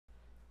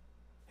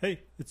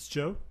Hey, it's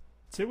Joe.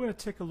 Today we're going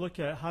to take a look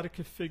at how to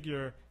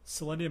configure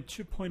Selenium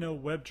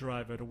 2.0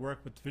 WebDriver to work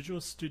with Visual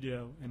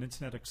Studio and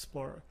Internet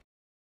Explorer.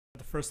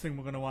 The first thing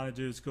we're going to want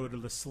to do is go to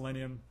the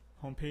Selenium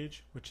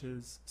homepage, which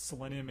is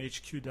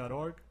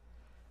seleniumhq.org,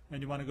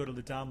 and you want to go to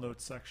the download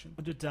section.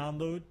 Under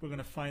download, we're going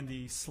to find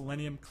the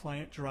Selenium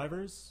client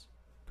drivers.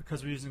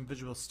 Because we're using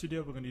Visual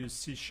Studio, we're going to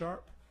use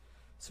CSharp.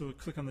 So we'll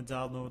click on the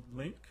download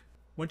link.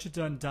 Once you're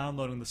done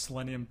downloading the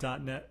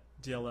Selenium.net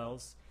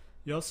DLLs,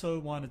 you also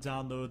want to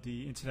download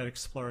the Internet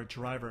Explorer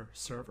driver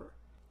server.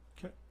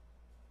 Okay.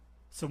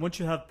 So once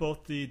you have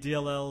both the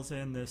DLLs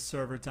and the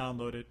server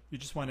downloaded, you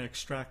just want to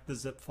extract the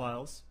zip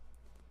files.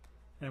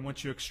 And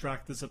once you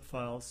extract the zip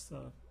files,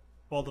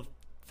 all the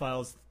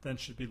files then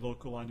should be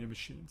local on your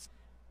machines.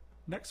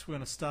 Next, we're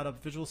going to start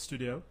up Visual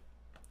Studio.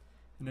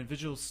 And in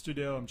Visual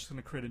Studio, I'm just going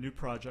to create a new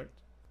project.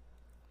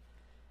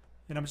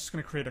 And I'm just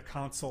going to create a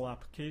console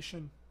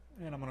application,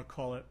 and I'm going to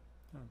call it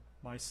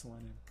My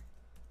Selenium.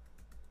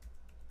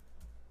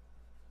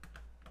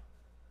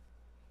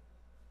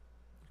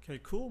 Okay,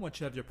 cool. Once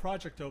you have your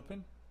project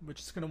open, we're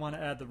just going to want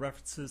to add the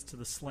references to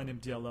the Selenium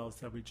DLLs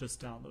that we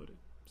just downloaded.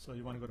 So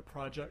you want to go to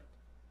Project,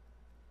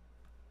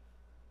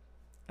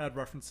 Add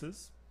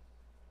References,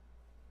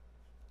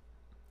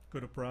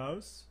 go to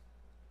Browse,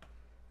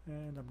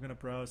 and I'm going to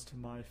browse to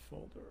my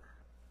folder.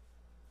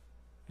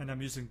 And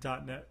I'm using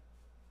 .NET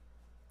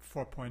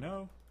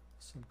 4.0,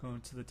 so I'm going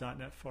to the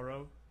 .NET 4.0.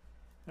 And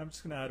I'm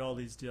just going to add all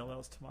these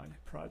DLLs to my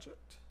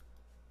project.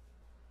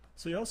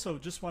 So you also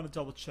just want to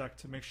double check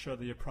to make sure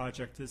that your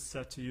project is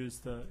set to use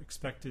the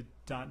expected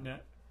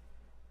 .NET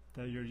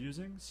that you're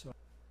using. So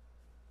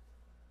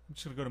I'm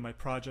just going to go to my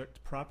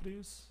project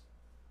properties.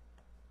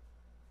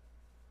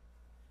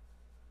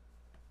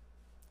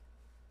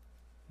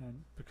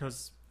 And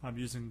because I'm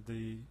using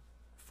the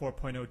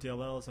 4.0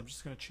 DLLs, I'm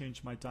just going to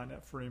change my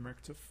 .NET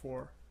framework to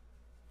 4.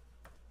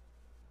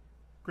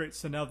 Great,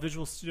 so now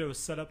Visual Studio is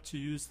set up to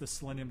use the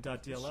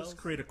Selenium.dll. Let's just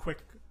create a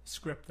quick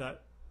script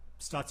that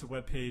starts a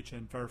web page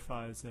and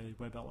verifies a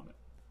web element.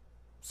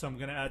 So I'm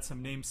going to add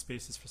some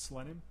namespaces for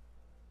Selenium.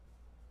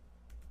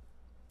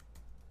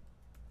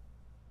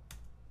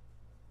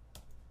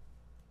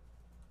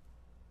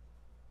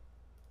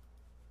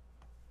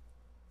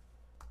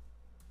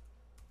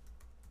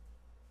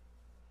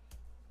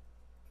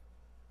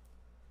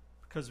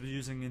 Because we're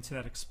using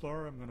Internet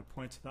Explorer, I'm going to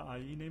point to the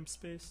IE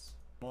namespace.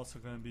 I'm also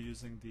going to be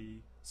using the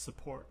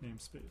support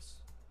namespace.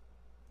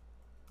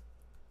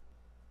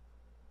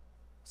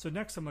 So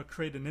next I'm going to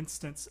create an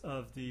instance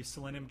of the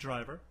Selenium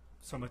driver.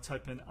 So I'm going to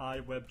type in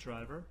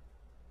WebDriver.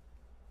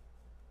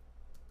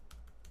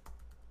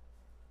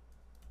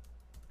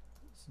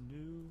 It's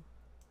new.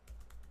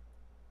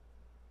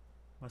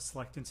 I'm going to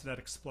select Internet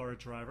Explorer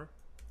driver.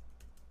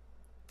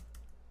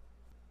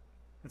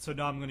 And so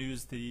now I'm going to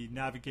use the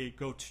navigate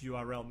go to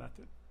URL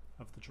method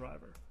of the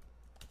driver.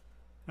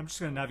 I'm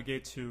just going to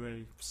navigate to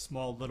a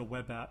small little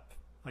web app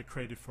I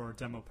created for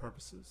demo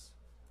purposes.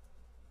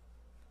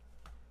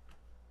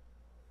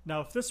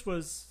 Now if this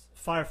was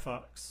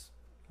Firefox,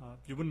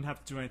 you wouldn't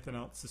have to do anything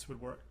else, this would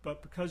work.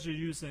 But because you're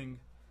using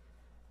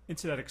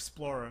Internet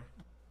Explorer,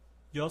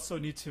 you also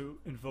need to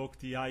invoke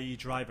the IE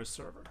driver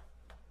server.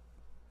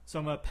 So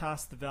I'm going to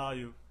pass the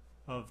value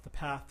of the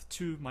path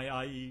to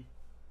my IE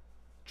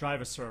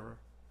driver server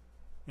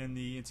in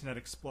the Internet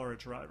Explorer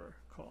driver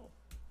call.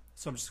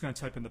 So I'm just going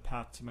to type in the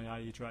path to my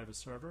IE driver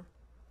server.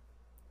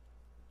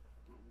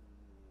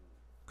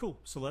 Cool,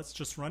 so let's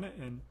just run it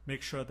and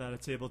make sure that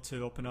it's able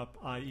to open up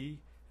IE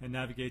and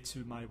navigate to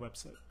my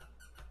website.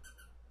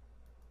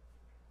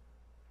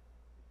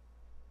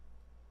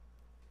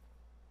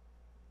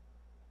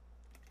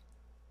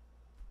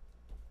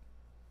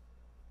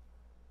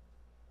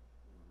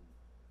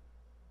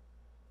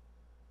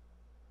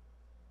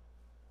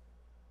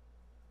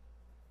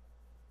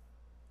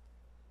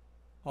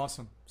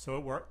 Awesome, so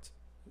it worked.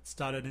 It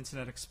started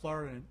Internet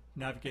Explorer and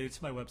navigated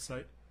to my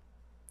website.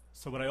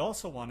 So what I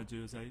also want to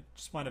do is I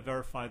just want to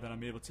verify that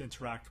I'm able to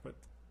interact with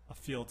a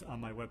field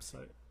on my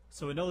website.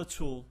 So another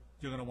tool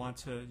you're going to want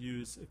to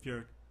use if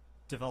you're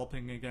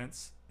developing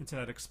against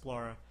Internet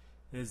Explorer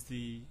is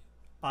the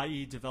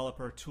IE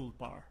Developer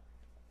Toolbar.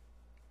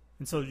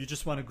 And so you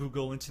just want to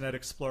Google Internet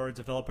Explorer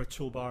Developer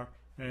Toolbar,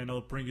 and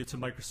it'll bring you to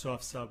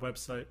Microsoft's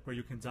website where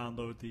you can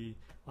download the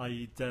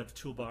IE Dev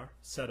Toolbar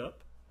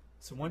setup.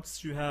 So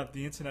once you have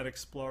the Internet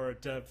Explorer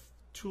Dev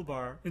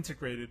Toolbar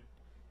integrated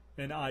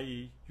in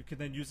IE, you can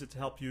then use it to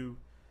help you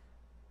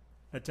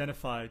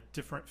identify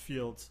different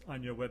fields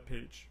on your web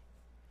page.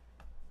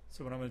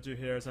 So what I'm going to do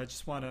here is I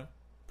just want to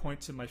point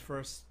to my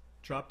first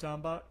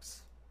drop-down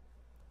box,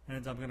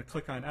 and I'm going to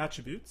click on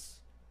Attributes,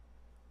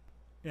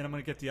 and I'm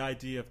going to get the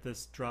ID of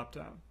this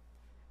drop-down.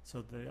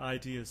 So the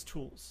ID is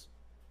Tools.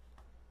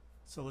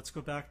 So let's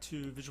go back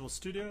to Visual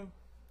Studio.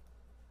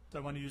 I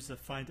want to use the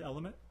Find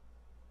Element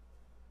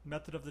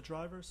method of the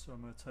driver, so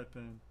I'm going to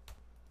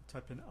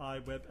type in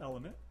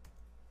iWebElement.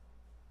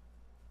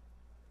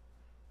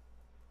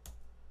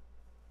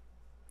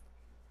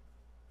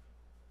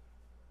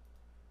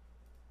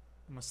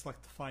 I'm going to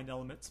select the Find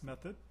Elements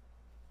method.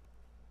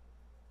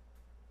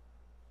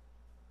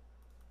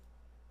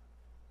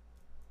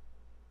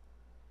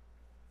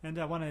 And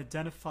I want to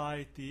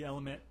identify the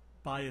element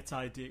by its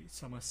ID.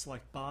 So I'm going to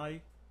select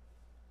by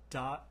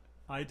dot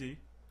ID.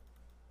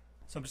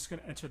 So I'm just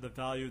going to enter the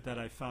value that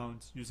I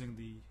found using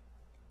the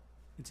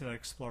Internet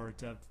Explorer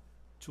Dev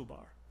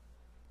toolbar.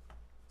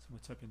 So I'm going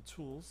to type in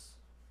tools.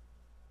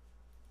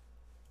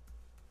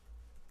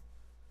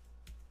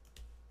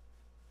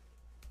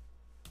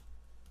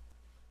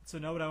 So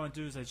now what I want to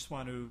do is I just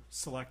want to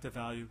select a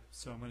value.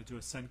 So I'm going to do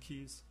a send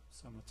keys.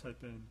 So I'm going to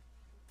type in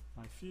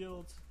my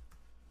field.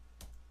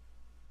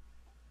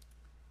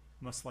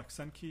 I'm going to select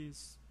send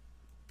keys.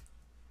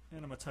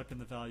 And I'm going to type in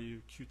the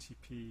value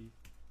QTP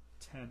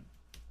 10.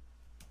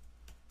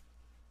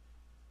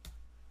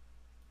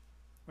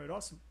 All right,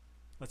 awesome.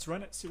 Let's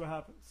run it, see what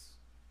happens.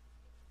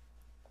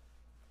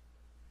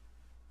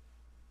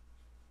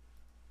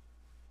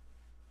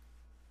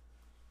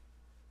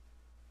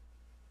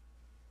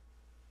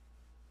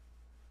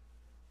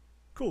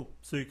 Cool.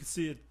 So you can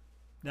see it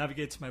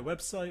navigate to my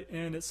website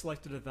and it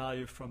selected a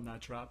value from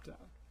that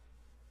dropdown.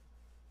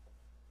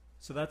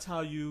 So that's how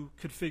you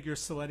configure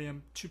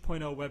Selenium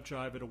 2.0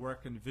 WebDriver to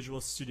work in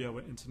Visual Studio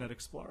and Internet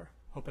Explorer.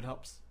 Hope it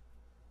helps.